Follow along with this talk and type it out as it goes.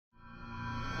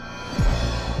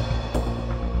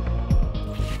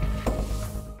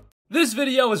This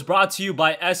video is brought to you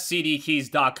by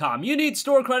scdkeys.com. You need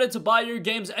store credit to buy your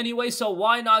games anyway, so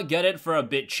why not get it for a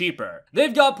bit cheaper?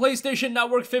 They've got PlayStation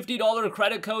Network $50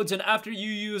 credit codes, and after you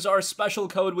use our special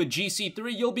code with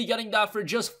GC3, you'll be getting that for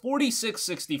just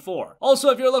 $46.64. Also,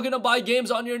 if you're looking to buy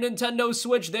games on your Nintendo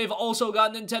Switch, they've also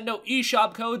got Nintendo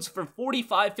eShop codes for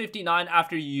 $45.59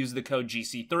 after you use the code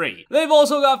GC3. They've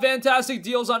also got fantastic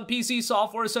deals on PC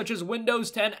software such as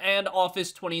Windows 10 and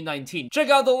Office 2019.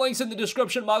 Check out the links in the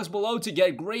description box below to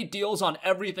get great deals on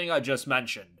everything I just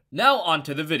mentioned. Now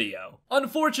onto the video.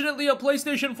 Unfortunately, a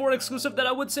PlayStation 4 exclusive that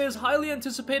I would say is highly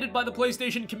anticipated by the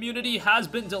PlayStation community has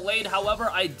been delayed. However,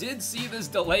 I did see this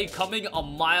delay coming a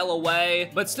mile away,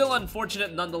 but still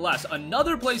unfortunate nonetheless.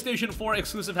 Another PlayStation 4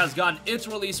 exclusive has gotten its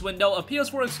release window. A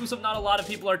PS4 exclusive not a lot of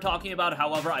people are talking about,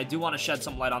 however, I do want to shed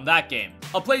some light on that game.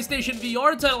 A PlayStation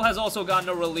VR title has also gotten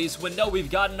a release window.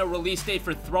 We've gotten a release date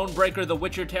for Thronebreaker, The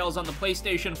Witcher Tales on the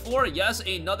PlayStation 4. Yes,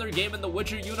 another game in the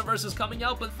Witcher universe is coming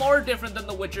out, but far different than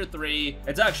The Witcher 3.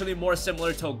 It's actually more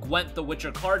similar to Gwent the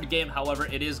Witcher card game, however,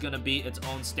 it is going to be its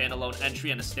own standalone entry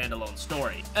and a standalone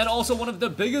story. And also one of the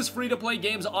biggest free-to-play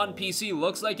games on PC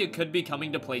looks like it could be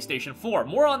coming to PlayStation 4.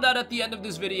 More on that at the end of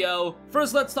this video.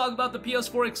 First, let's talk about the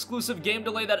PS4 exclusive game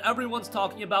delay that everyone's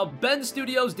talking about. Bend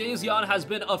Studios' Days Gone has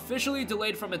been officially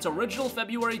delayed from its original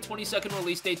February 22nd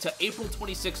release date to April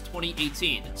 26,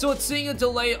 2018. So it's seeing a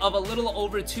delay of a little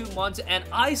over 2 months, and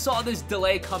I saw this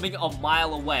delay coming a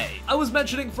mile away. I was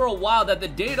mentioning for a while that the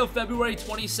date of February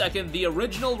 22nd, the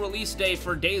original release day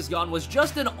for Days Gone, was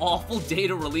just an awful day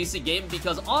to release a game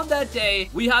because on that day,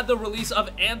 we had the release of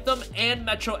Anthem and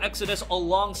Metro Exodus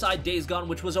alongside Days Gone,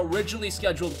 which was originally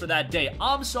scheduled for that day.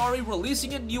 I'm sorry,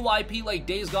 releasing a new IP like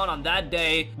Days Gone on that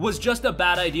day was just a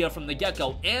bad idea from the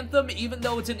get-go. Anthem, even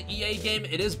though it's an EA game,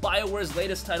 it is BioWare's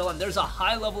latest title, and there's a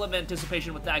high level of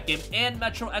anticipation with that game, and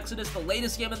Metro Exodus, the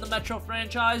latest game in the Metro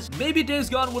franchise. Maybe Days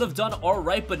Gone would have done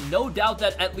alright, but no doubt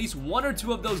that at least one or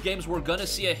two of those games were gonna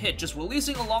see a hit. Just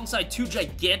releasing alongside two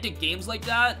gigantic games like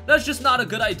that's just not a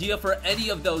good idea for any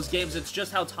of those games. It's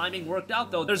just how timing worked out,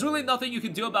 though. There's really nothing you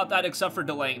can do about that except for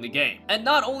delaying the game. And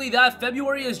not only that,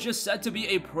 February is just set to be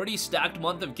a pretty stacked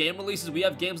month of game releases. We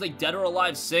have games like Dead or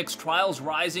Alive 6, Trials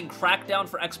Rising, Crackdown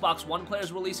for Xbox One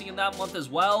players releasing in that month as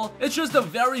well. It's just a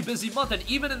very busy month, and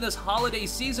even in this holiday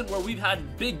season where we've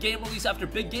had big game release after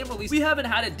big game release, we haven't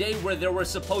had a day where there were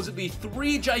supposedly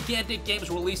 3 gigantic games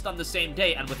released on the same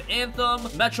day. And with Anthem,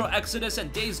 Metro Exodus,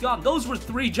 and Days Gone, those were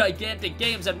 3 gigantic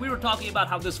games, and we were talking about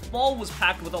how this fall was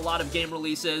packed with a lot of game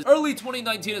releases. Early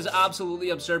 2019 is absolutely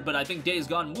absurd, but I think Days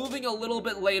Gone moving a little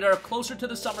bit later, closer to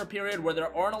the summer period where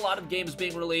there aren't a lot of games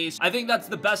being released, I think that's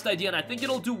the best idea, and I think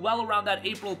it'll do well around that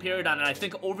April period. And I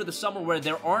think over the summer where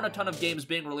there aren't a ton of games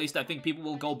being released, I think people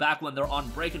will go back when they're on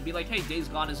break and be like, hey, Days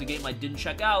Gone is a game I didn't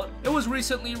check out. It was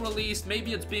recently released,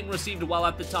 maybe it's being received well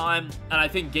at the time, and I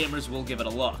think gamers will give it a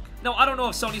look. Now, I don't know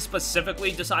if Sony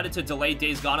specifically decided to delay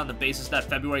Days Gone on the basis that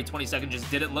February 22nd just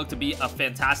didn't look to be a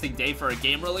fantastic day for a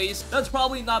game release. That's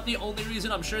probably not the only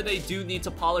reason. I'm sure they do need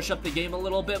to polish up the game a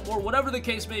little bit more. Whatever the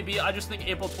case may be, I just think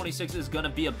April 26th is going to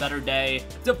be a better day,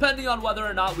 depending on whether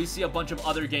or not we see a bunch of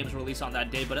other games release on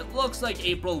that day. But it looks like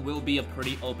April will be a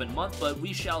pretty open month, but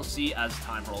we shall see as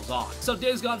time rolls on. So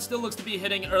Days Gone still looks to be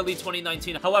hitting early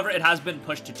 2019. However, it has been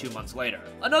pushed to 2 months later.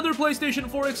 Another PlayStation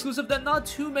 4 exclusive that not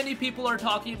too many people are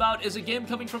talking about is a game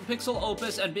coming from Pixel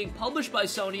Opus and being published by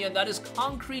Sony, and that is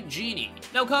Concrete Genie.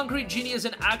 Now, Concrete Genie is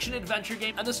an action-adventure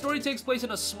game, and the story takes place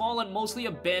in a small and mostly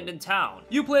abandoned town.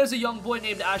 You play as a young boy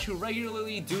named Ash who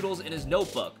regularly doodles in his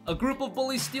notebook. A group of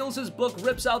bullies steals his book,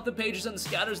 rips out the pages, and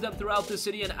scatters them throughout the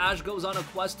city, and Ash goes on a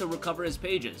quest to recover his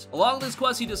pages. Along this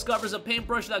quest, he discovers a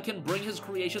paintbrush that can bring his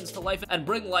creations to life and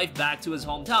bring life back to his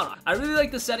hometown. I really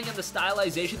like the setting and the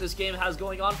stylization this game has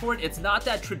going on for it. It's not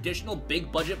that traditional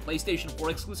big-budget PlayStation 4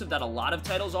 exclusive that a lot of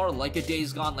titles are, like a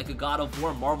Days Gone, like a God of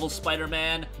War, Marvel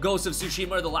Spider-Man, Ghost of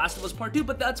Tsushima, or The Last of Us Part 2,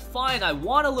 but that's fine. I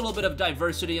want a little bit of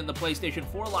diversity in the PlayStation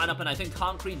 4 lineup, and I think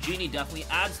Concrete Genie definitely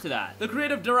adds to that. The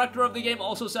creative director of the game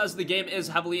also says the game is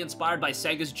heavily inspired by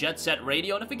Sega's Jet Set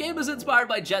Radio, and if a game is inspired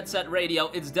by Jet Set Radio,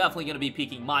 it's definitely going to be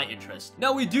piquing my interest.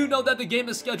 Now, we do know that the game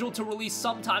is scheduled to release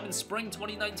sometime in spring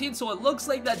 2019, so it looks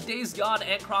like that Days Gone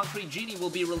and Concrete Genie will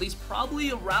be released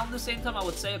probably around the same time. I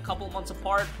would say a couple months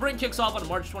apart. Spring kicks off on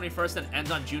March 21st and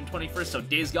ends on June 21st, so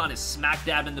Days Gone is smack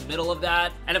dab in the middle of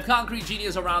that. And if Concrete Genie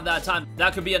is around that time,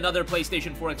 that could be another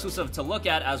PlayStation 4 exclusive to look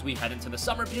at as we head into the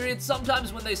summer period.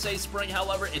 Sometimes when they say spring,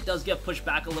 however, it does get pushed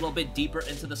back a little bit deeper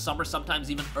into the summer, sometimes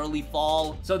even early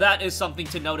fall. So that is something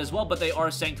to note as well, but they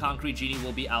are saying Concrete Genie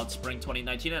will be out spring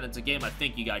 2019, and it's a game I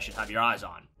think you guys should have your eyes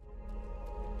on.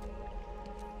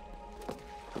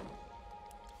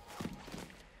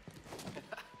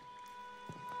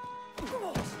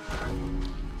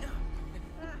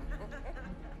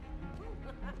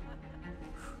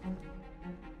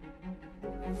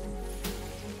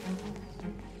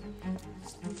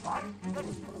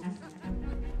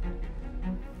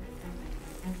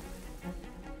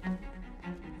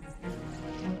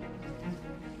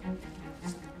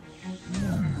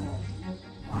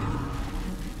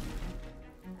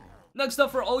 Next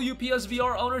up, for all you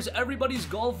PSVR owners, Everybody's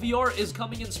Golf VR is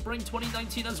coming in spring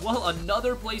 2019 as well,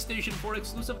 another PlayStation 4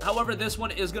 exclusive. However, this one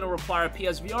is going to require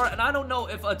PSVR, and I don't know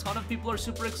if a ton of people are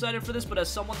super excited for this, but as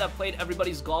someone that played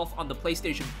Everybody's Golf on the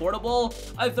PlayStation Portable,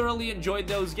 I thoroughly enjoyed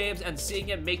those games, and seeing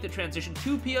it make the transition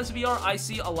to PSVR, I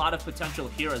see a lot of potential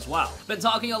here as well. Been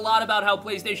talking a lot about how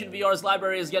PlayStation VR's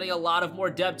library is getting a lot of more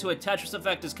depth to it. Tetris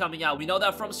Effect is coming out. We know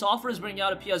that From Software is bringing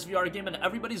out a PSVR game, and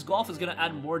Everybody's Golf is going to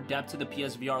add more depth to the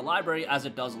PSVR library as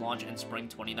it does launch in spring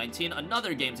 2019.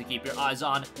 Another game to keep your eyes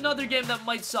on. Another game that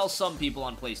might sell some people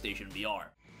on PlayStation VR.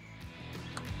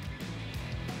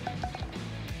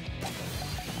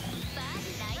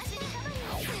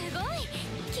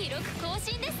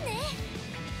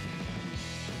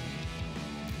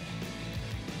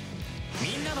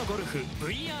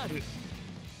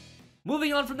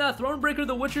 Moving on from that, Thronebreaker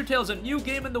The Witcher Tales, a new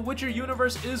game in the Witcher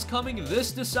universe, is coming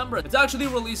this December. It's actually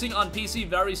releasing on PC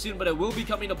very soon, but it will be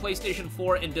coming to PlayStation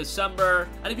 4 in December.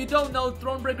 And if you don't know,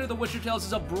 Thronebreaker The Witcher Tales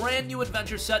is a brand new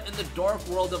adventure set in the dark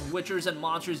world of witchers and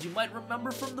monsters you might remember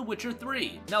from The Witcher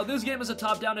 3. Now, this game is a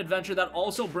top-down adventure that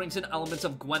also brings in elements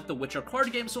of Gwent the Witcher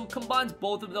card game, so it combines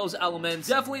both of those elements.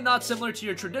 Definitely not similar to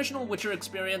your traditional Witcher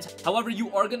experience. However, you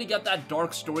are going to get that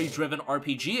dark, story-driven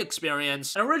RPG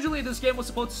experience. And originally, this game was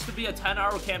supposed to be a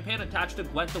 10-hour campaign attached to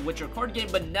Gwent the Witcher card game,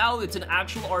 but now it's an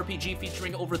actual RPG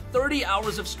featuring over 30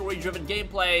 hours of story-driven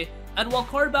gameplay. And while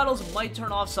card battles might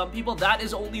turn off some people, that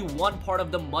is only one part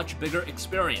of the much bigger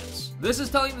experience. This is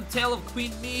telling the tale of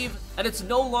Queen Maeve, and it's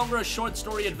no longer a short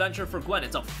story adventure for Gwent.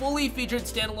 It's a fully featured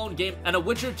standalone game and a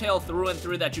Witcher tale through and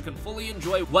through that you can fully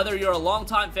enjoy whether you're a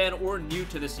longtime fan or new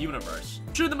to this universe.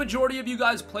 I'm sure the majority of you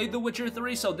guys played The Witcher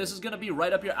 3, so this is going to be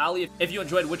right up your alley if you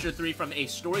enjoyed Witcher 3 from a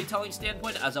storytelling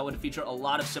standpoint, as I would feature a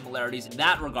lot of similarities in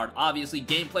that regard. Obviously,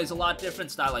 gameplay's a lot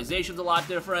different, stylization's a lot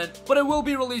different, but it will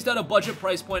be released at a budget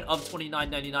price point of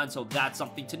 $29.99, so that's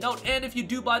something to note. And if you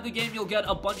do buy the game, you'll get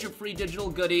a bunch of free digital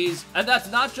goodies, and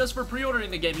that's not just for pre-ordering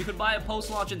the game. You can buy it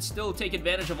post-launch and still take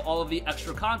advantage of all of the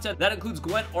extra content. That includes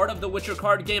Gwent Art of the Witcher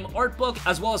card game art book,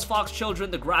 as well as Fox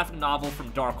Children, the graphic novel from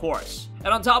Dark Horse.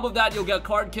 And on top of that, you'll get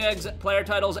card kegs, player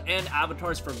titles, and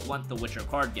avatars for Gwent the Witcher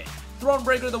card game.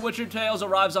 Thronebreaker The Witcher Tales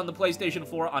arrives on the PlayStation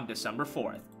 4 on December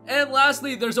 4th. And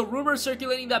lastly, there's a rumor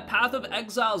circulating that Path of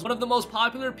Exile, one of the most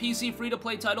popular PC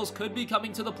free-to-play titles, could be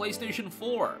coming to the PlayStation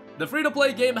 4. The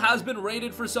free-to-play game has been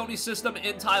rated for Sony's system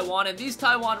in Taiwan, and these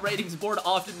Taiwan ratings board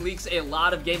often leaks a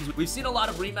lot of games. We've seen a lot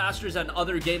of remasters and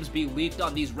other games be leaked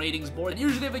on these ratings boards, and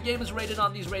usually if a game is rated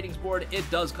on these ratings board, it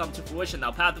does come to fruition.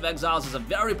 Now, Path of Exiles is a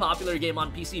very popular game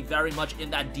on PC, very much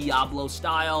in that Diablo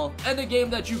style, and a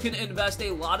game that you can invest a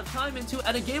lot of time into,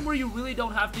 and a game where you really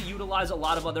don't have to utilize a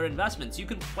lot of other investments. You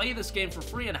can play this game for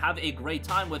free and have a great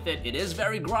time with it. It is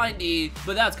very grindy,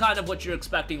 but that's kind of what you're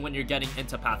expecting when you're getting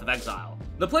into Path of Exile.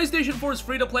 The PlayStation 4's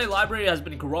free-to-play library has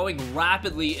been growing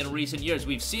rapidly in recent years.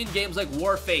 We've seen games like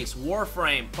Warface,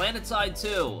 Warframe, PlanetSide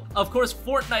 2, of course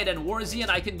Fortnite and Warzy, and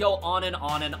I can go on and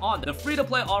on and on. The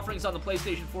free-to-play offerings on the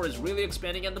PlayStation 4 is really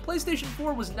expanding, and the PlayStation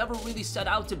 4 was never really set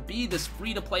out to be this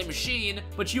free-to-play machine,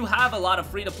 but you have a lot of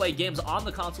free-to-play games on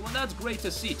the console, and that's great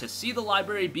to see. To see the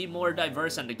library be more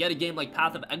diverse and to get a game like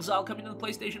Path of Exile coming to the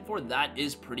PlayStation 4, that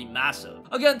is pretty massive.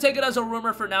 Again, take it as a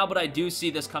rumor for now, but I do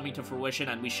see this coming to fruition,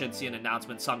 and we should see an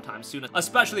announcement sometime soon,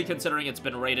 especially considering it's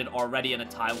been rated already in a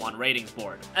Taiwan ratings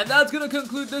board. And that's gonna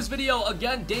conclude this video.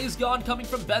 Again, Days Gone, coming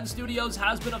from Ben Studios,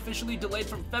 has been officially delayed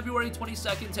from February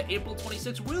 22nd to April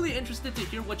 26th. Really interested to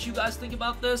hear what you guys think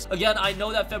about this. Again, I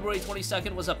know that February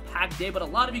 22nd was a packed day, but a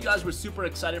lot of you guys were super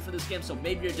excited for this game, so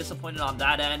maybe you're disappointed on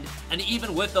that end. And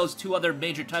even with those two other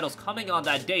major titles coming on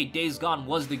that day, Days Gone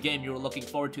was the game you were looking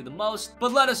forward to the most.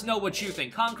 But let us know what you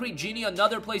think. Concrete Genie,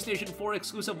 another PlayStation 4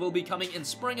 exclusive, will be coming in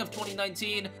spring of 2019.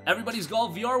 Everybody's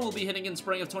Golf VR will be hitting in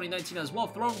spring of 2019 as well.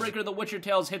 Thronebreaker The Witcher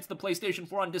Tales hits the PlayStation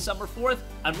 4 on December 4th,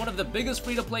 and one of the biggest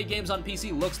free-to-play games on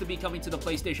PC looks to be coming to the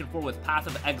PlayStation 4 with Path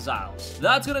of Exiles.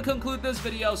 That's gonna conclude this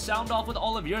video. Sound off with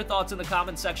all of your thoughts in the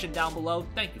comments section down below.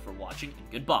 Thank you for watching,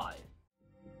 and goodbye.